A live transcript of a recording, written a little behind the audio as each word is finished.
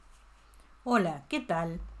Hola, ¿qué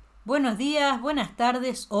tal? Buenos días, buenas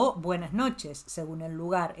tardes o buenas noches, según el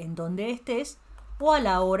lugar en donde estés o a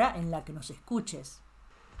la hora en la que nos escuches.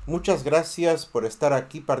 Muchas gracias por estar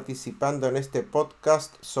aquí participando en este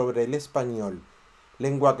podcast sobre el español,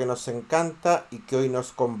 lengua que nos encanta y que hoy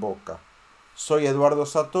nos convoca. Soy Eduardo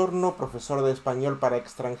Satorno, profesor de español para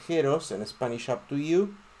extranjeros en Spanish Up to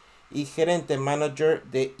You y gerente manager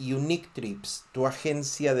de Unique Trips, tu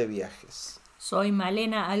agencia de viajes. Soy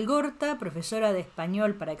Malena Algorta, profesora de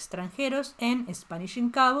español para extranjeros en Spanish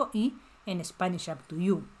in Cabo y en Spanish Up to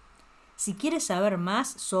You. Si quieres saber más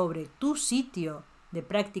sobre tu sitio de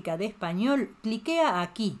práctica de español, cliquea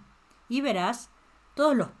aquí y verás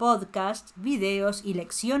todos los podcasts, videos y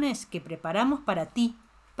lecciones que preparamos para ti,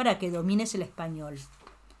 para que domines el español.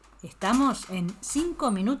 Estamos en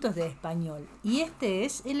 5 minutos de español y este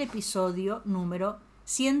es el episodio número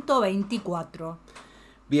 124.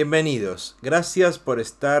 Bienvenidos, gracias por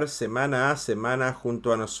estar semana a semana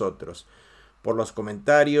junto a nosotros, por los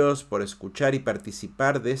comentarios, por escuchar y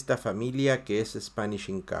participar de esta familia que es Spanish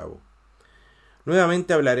in Cabo.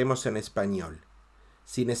 Nuevamente hablaremos en español.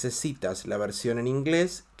 Si necesitas la versión en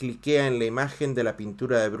inglés, cliquea en la imagen de la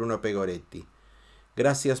pintura de Bruno Pegoretti.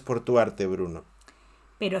 Gracias por tu arte, Bruno.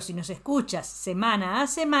 Pero si nos escuchas semana a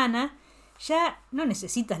semana, ya no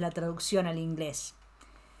necesitas la traducción al inglés.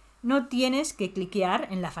 No tienes que cliquear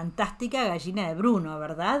en la fantástica gallina de Bruno,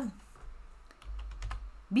 ¿verdad?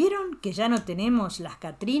 ¿Vieron que ya no tenemos las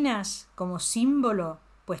Catrinas como símbolo?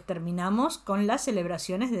 Pues terminamos con las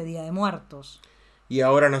celebraciones de Día de Muertos. Y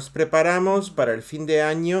ahora nos preparamos para el fin de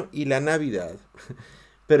año y la Navidad.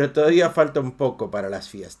 Pero todavía falta un poco para las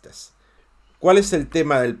fiestas. ¿Cuál es el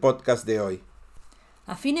tema del podcast de hoy?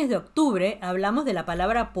 A fines de octubre hablamos de la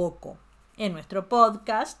palabra poco. En nuestro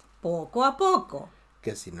podcast, Poco a Poco.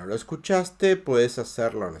 Que si no lo escuchaste, puedes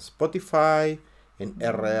hacerlo en Spotify, en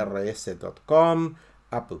rrs.com,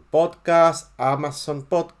 Apple Podcasts, Amazon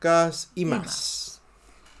Podcasts y más.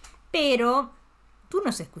 Pero tú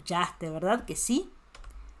nos escuchaste, ¿verdad que sí?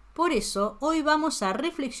 Por eso, hoy vamos a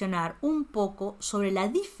reflexionar un poco sobre la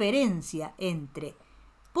diferencia entre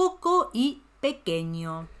poco y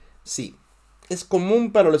pequeño. Sí, es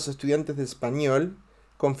común para los estudiantes de español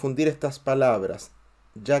confundir estas palabras,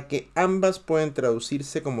 ya que ambas pueden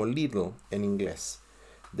traducirse como little en inglés,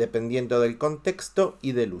 dependiendo del contexto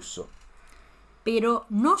y del uso. Pero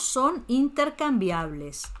no son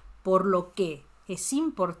intercambiables, por lo que es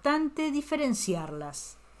importante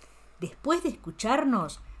diferenciarlas. Después de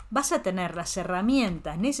escucharnos, vas a tener las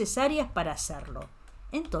herramientas necesarias para hacerlo.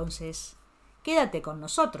 Entonces, quédate con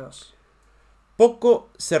nosotros. Poco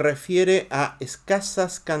se refiere a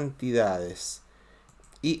escasas cantidades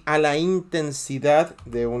y a la intensidad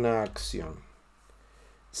de una acción.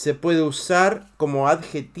 Se puede usar como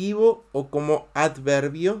adjetivo o como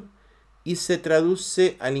adverbio y se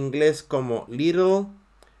traduce al inglés como little,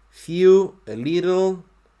 few, a little,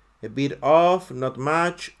 a bit of, not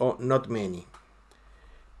much o not many.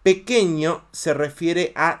 Pequeño se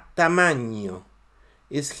refiere a tamaño.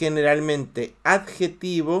 Es generalmente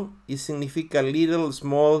adjetivo y significa little,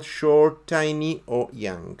 small, short, tiny o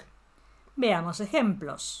young. Veamos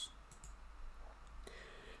ejemplos.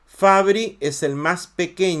 Fabri es el más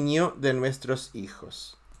pequeño de nuestros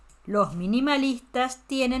hijos. Los minimalistas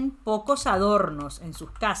tienen pocos adornos en sus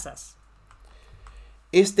casas.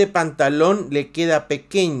 Este pantalón le queda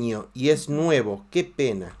pequeño y es nuevo. ¡Qué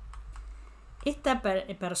pena! Esta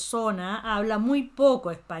persona habla muy poco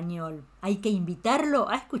español. Hay que invitarlo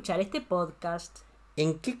a escuchar este podcast.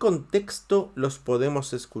 ¿En qué contexto los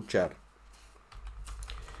podemos escuchar?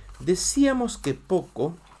 Decíamos que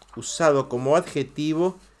poco, usado como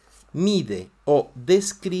adjetivo, mide o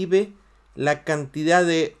describe la cantidad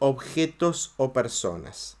de objetos o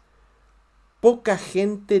personas. Poca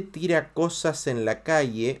gente tira cosas en la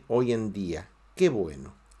calle hoy en día. ¡Qué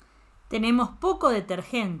bueno! Tenemos poco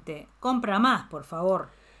detergente. Compra más, por favor.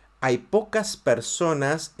 Hay pocas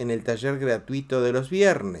personas en el taller gratuito de los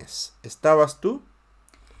viernes. ¿Estabas tú?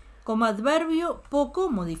 Como adverbio,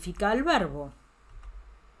 poco modifica el verbo.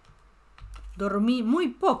 Dormí muy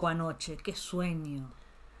poco anoche. ¡Qué sueño!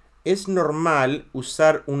 Es normal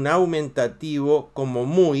usar un aumentativo como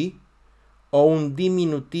muy o un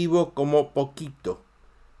diminutivo como poquito.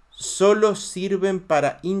 Solo sirven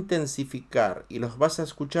para intensificar y los vas a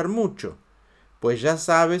escuchar mucho, pues ya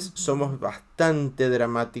sabes, somos bastante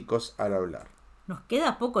dramáticos al hablar. Nos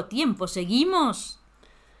queda poco tiempo. ¿Seguimos?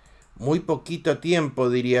 Muy poquito tiempo,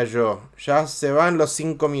 diría yo. Ya se van los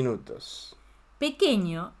 5 minutos.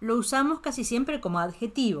 Pequeño lo usamos casi siempre como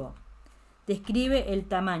adjetivo. Describe el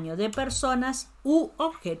tamaño de personas u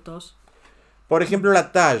objetos. Por ejemplo,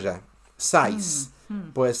 la talla. Size.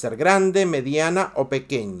 Puede ser grande, mediana o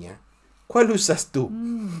pequeña. ¿Cuál usas tú?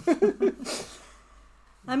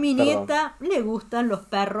 A mi nieta le gustan los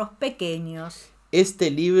perros pequeños.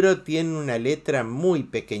 Este libro tiene una letra muy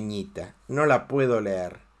pequeñita. No la puedo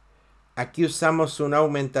leer. Aquí usamos un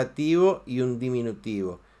aumentativo y un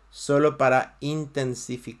diminutivo, solo para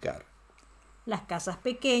intensificar. Las casas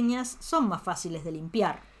pequeñas son más fáciles de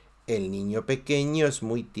limpiar. El niño pequeño es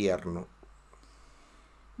muy tierno.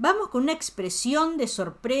 Vamos con una expresión de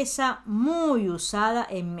sorpresa muy usada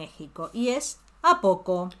en México y es ¿a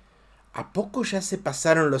poco? ¿A poco ya se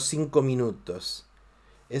pasaron los 5 minutos?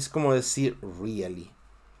 Es como decir really.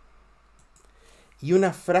 Y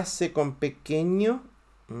una frase con pequeño.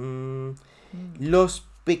 Los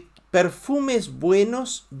perfumes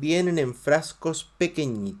buenos vienen en frascos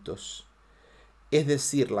pequeñitos. Es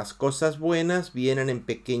decir, las cosas buenas vienen en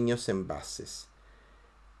pequeños envases.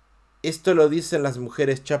 Esto lo dicen las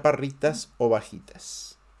mujeres chaparritas o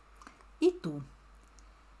bajitas. ¿Y tú?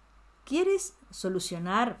 ¿Quieres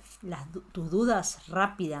solucionar tus dudas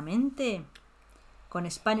rápidamente? Con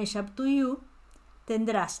Spanish Up to You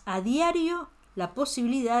tendrás a diario la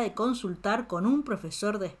posibilidad de consultar con un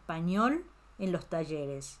profesor de español en los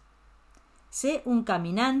talleres. Sé un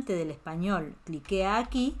caminante del español, cliquea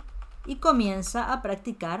aquí y comienza a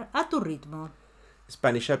practicar a tu ritmo.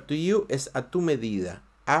 Spanish Up to You es a tu medida,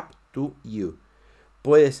 up to you.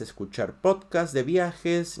 Puedes escuchar podcasts de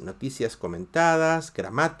viajes, noticias comentadas,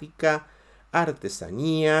 gramática,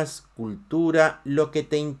 artesanías, cultura, lo que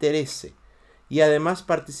te interese. Y además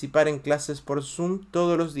participar en clases por Zoom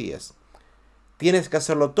todos los días. ¿Tienes que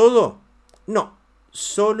hacerlo todo? No,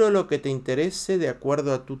 solo lo que te interese de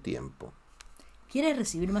acuerdo a tu tiempo. ¿Quieres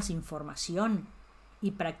recibir más información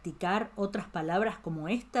y practicar otras palabras como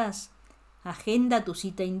estas? Agenda tu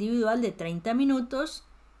cita individual de 30 minutos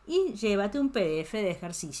y llévate un PDF de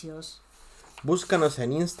ejercicios. Búscanos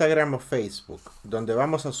en Instagram o Facebook, donde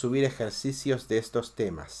vamos a subir ejercicios de estos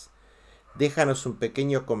temas. Déjanos un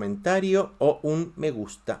pequeño comentario o un me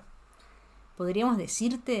gusta. Podríamos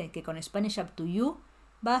decirte que con Spanish Up to You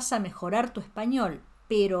vas a mejorar tu español,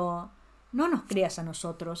 pero no nos creas a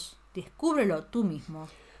nosotros, descúbrelo tú mismo.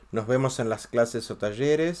 Nos vemos en las clases o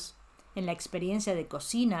talleres. En la experiencia de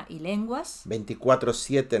cocina y lenguas.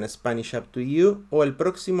 24/7 en Spanish Up to You o el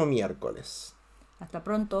próximo miércoles. Hasta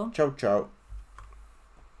pronto. Chau, chau.